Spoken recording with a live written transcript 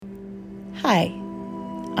Hi,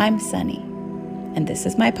 I'm Sunny, and this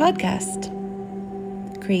is my podcast,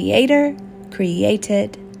 Creator,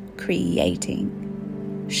 Created,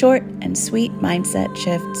 Creating. Short and sweet mindset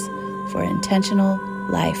shifts for intentional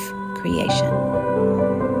life creation.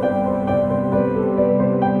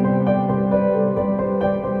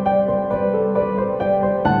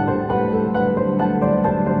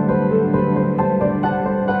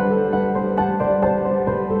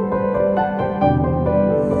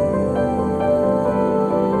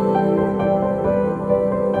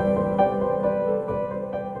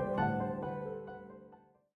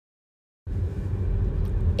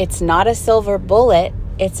 It's not a silver bullet,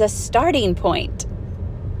 it's a starting point.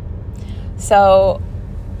 So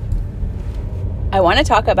I want to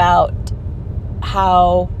talk about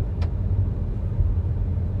how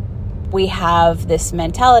we have this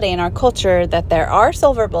mentality in our culture that there are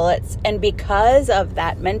silver bullets, and because of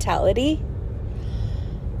that mentality,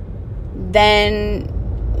 then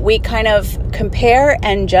we kind of compare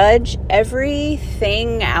and judge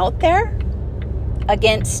everything out there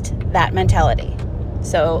against that mentality.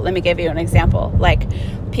 So let me give you an example. Like,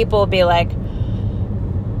 people will be like,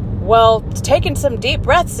 well, taking some deep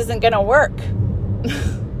breaths isn't going to work.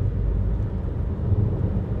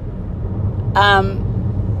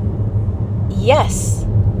 Yes,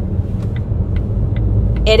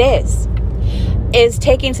 it is. Is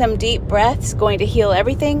taking some deep breaths going to heal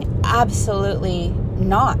everything? Absolutely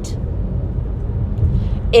not.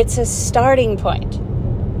 It's a starting point.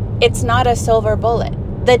 It's not a silver bullet.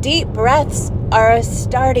 The deep breaths are a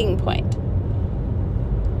starting point.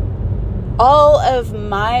 All of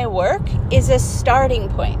my work is a starting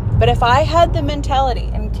point. But if I had the mentality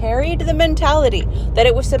and carried the mentality that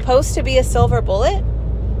it was supposed to be a silver bullet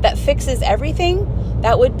that fixes everything,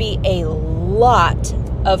 that would be a lot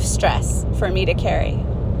of stress for me to carry.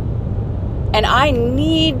 And I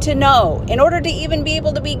need to know, in order to even be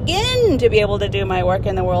able to begin to be able to do my work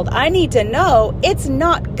in the world, I need to know it's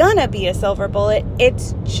not gonna be a silver bullet.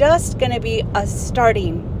 It's just gonna be a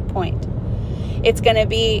starting point. It's gonna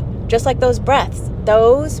be just like those breaths.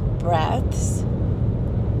 Those breaths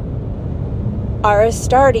are a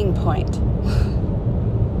starting point.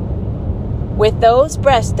 With those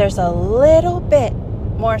breaths, there's a little bit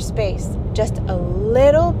more space, just a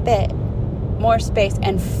little bit more space,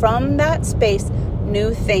 and from that space,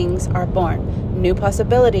 new things are born, new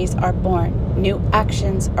possibilities are born, new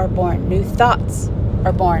actions are born, new thoughts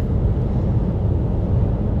are born.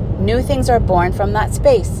 New things are born from that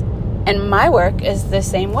space, and my work is the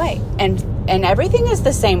same way, and everything is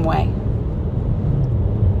the same way.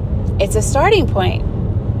 It's a starting point.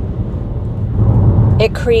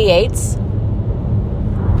 It creates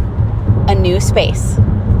a new space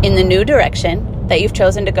in the new direction that you've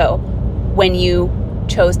chosen to go. When you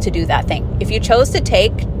chose to do that thing. If you chose to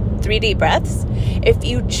take 3 deep breaths, if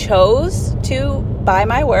you chose to buy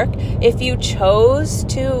my work, if you chose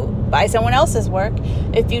to buy someone else's work,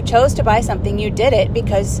 if you chose to buy something, you did it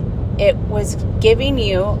because it was giving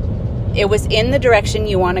you, it was in the direction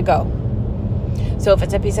you want to go. So if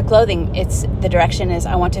it's a piece of clothing, it's the direction is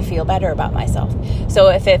I want to feel better about myself. So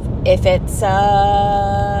if it's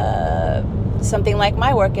something like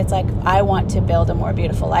my work, it's like I want to build a more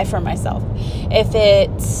beautiful life for myself. If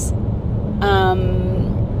it's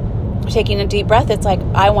taking a deep breath, it's like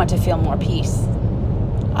I want to feel more peace.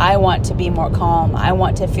 I want to be more calm. I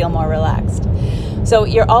want to feel more relaxed. So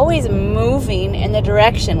you're always moving in the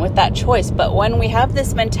direction with that choice. But when we have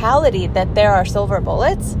this mentality that there are silver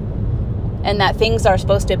bullets and that things are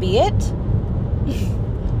supposed to be it,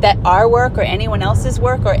 that our work or anyone else's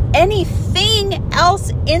work or anything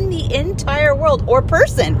else in the entire world or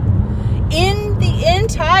person in the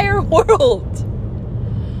entire world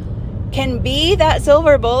can be that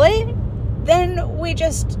silver bullet, then we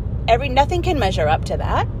just, nothing can measure up to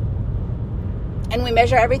that. And we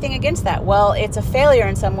measure everything against that. Well, it's a failure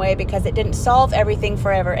in some way because it didn't solve everything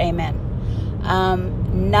forever. Amen.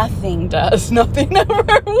 Nothing does. Nothing ever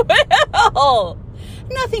will.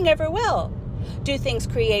 Nothing ever will. Do things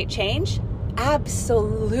create change?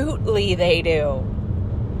 Absolutely they do.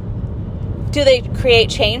 Do they create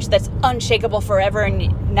change that's unshakable forever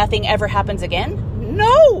and nothing ever happens again?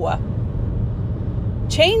 No.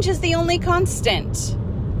 Change is the only constant.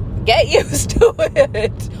 Get used to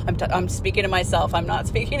it. I'm speaking to myself. I'm not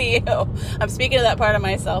speaking to you. I'm speaking to that part of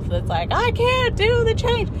myself that's like, I can't do the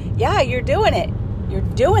change. Yeah, you're doing it. You're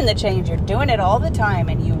doing the change. You're doing it all the time,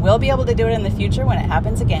 and you will be able to do it in the future when it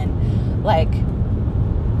happens again.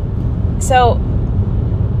 So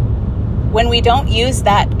when we don't use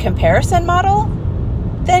that comparison model,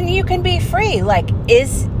 then you can be free. Like,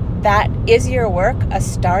 is that is your work a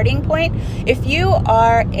starting point? If you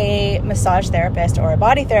are a massage therapist or a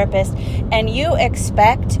body therapist and you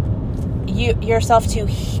expect yourself to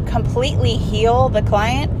completely heal the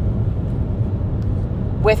client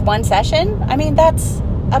with one session, I mean, that's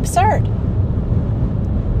absurd.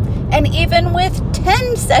 And even with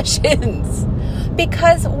 10 sessions,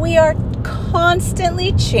 because we are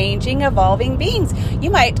constantly changing, evolving beings. You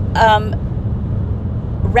might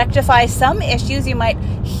rectify some issues, you might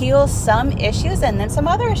heal some issues, and then some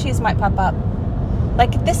other issues might pop up.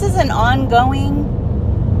 Like, this is an ongoing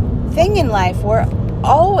thing in life. We're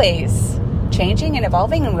always changing and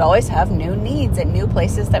evolving, and we always have new needs and new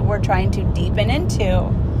places that we're trying to deepen into.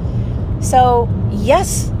 So,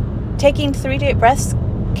 yes, taking 3 deep breaths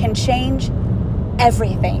can change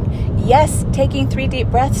everything. Yes, taking 3 deep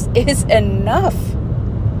breaths is enough.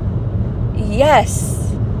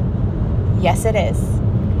 Yes. Yes, it is.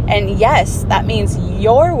 And yes, that means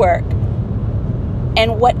your work.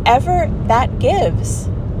 And whatever that gives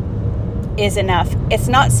is enough. It's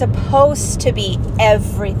not supposed to be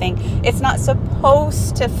everything. It's not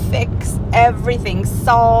supposed to fix everything,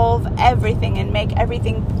 solve everything, and make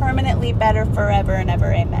everything permanently better forever and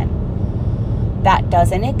ever. Amen. That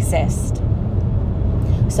doesn't exist.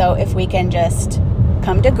 So if we can just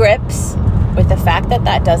come to grips with the fact that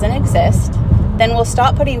that doesn't exist, then we'll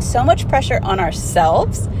stop putting so much pressure on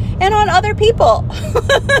ourselves and on other people.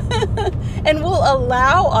 And we'll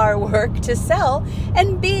allow our work to sell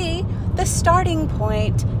and be the starting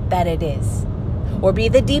point that it is, or be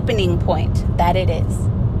the deepening point that it is,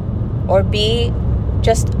 or be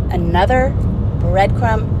just another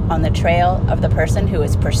breadcrumb on the trail of the person who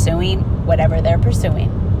is pursuing whatever they're pursuing.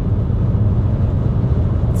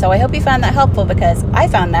 So I hope you found that helpful, because I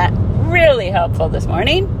found that really helpful this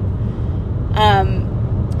morning.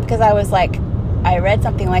 Because I was like, I read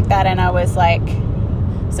something like that, and I was like,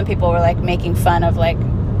 some people were like making fun of like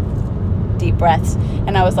deep breaths,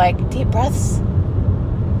 and I was like, deep breaths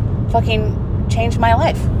fucking changed my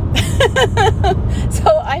life.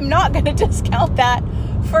 So I'm not going to discount that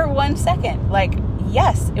for 1 second. Like,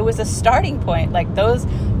 yes, it was a starting point. Like, those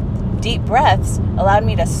deep breaths allowed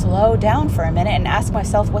me to slow down for a minute and ask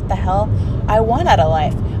myself what the hell I want out of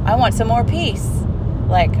life. I want some more peace.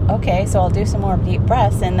 Like, okay, so I'll do some more deep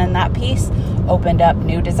breaths, and then that peace opened up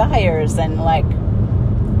new desires, and like,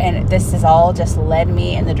 and this has all just led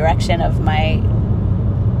me in the direction of my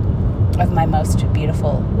most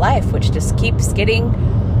beautiful life, which just keeps getting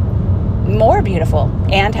more beautiful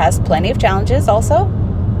and has plenty of challenges also.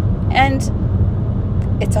 And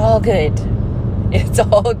it's all good. It's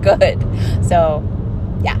all good. So,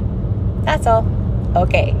 yeah, that's all.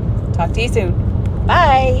 Okay, talk to you soon.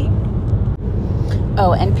 Bye.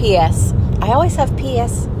 Oh, and P.S. I always have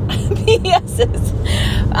P.S. P.S.'s.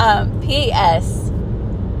 P.S.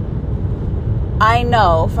 I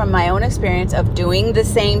know from my own experience of doing the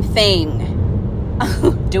same thing,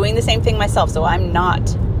 doing the same thing myself. So I'm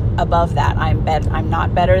not above that. I'm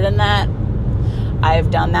not better than that. I've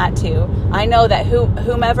done that too. I know that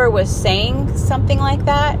whomever was saying something like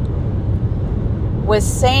that was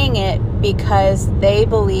saying it because they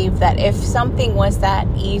believed that if something was that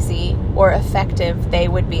easy or effective, they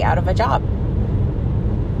would be out of a job.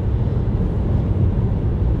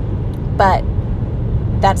 But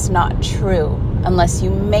that's not true unless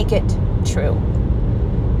you make it true.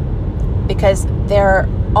 Because there are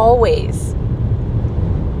always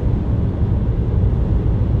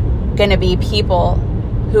going to be people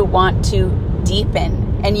who want to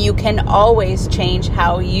deepen, and you can always change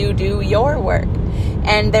how you do your work.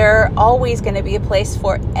 And there are always going to be a place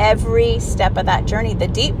for every step of that journey. The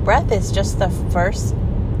deep breath is just the first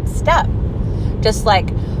step. Just like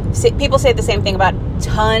people say the same thing about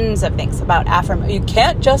tons of things, about affirm. You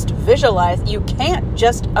can't just visualize. You can't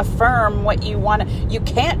just affirm what you want to. You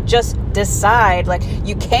can't just decide. Like,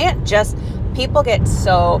 you can't just. People get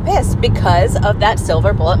so pissed because of that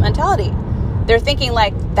silver bullet mentality. They're thinking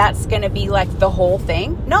like that's going to be like the whole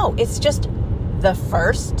thing. No, it's just the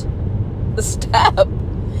first step.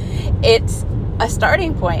 It's a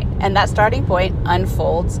starting point, and that starting point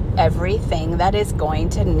unfolds everything that is going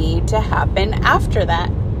to need to happen after that.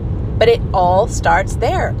 But it all starts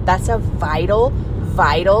there. That's a vital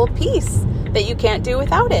piece that you can't do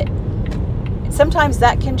without it. Sometimes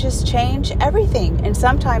that can just change everything. And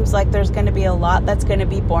sometimes like there's going to be a lot that's going to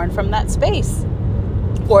be born from that space,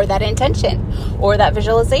 or that intention, or that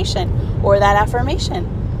visualization, or that affirmation.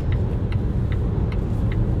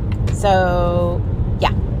 So,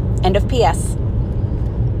 yeah, end of PS.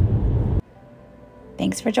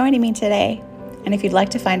 Thanks for joining me today. And if you'd like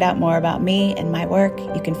to find out more about me and my work,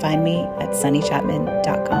 you can find me at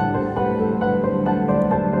sunnychapman.com.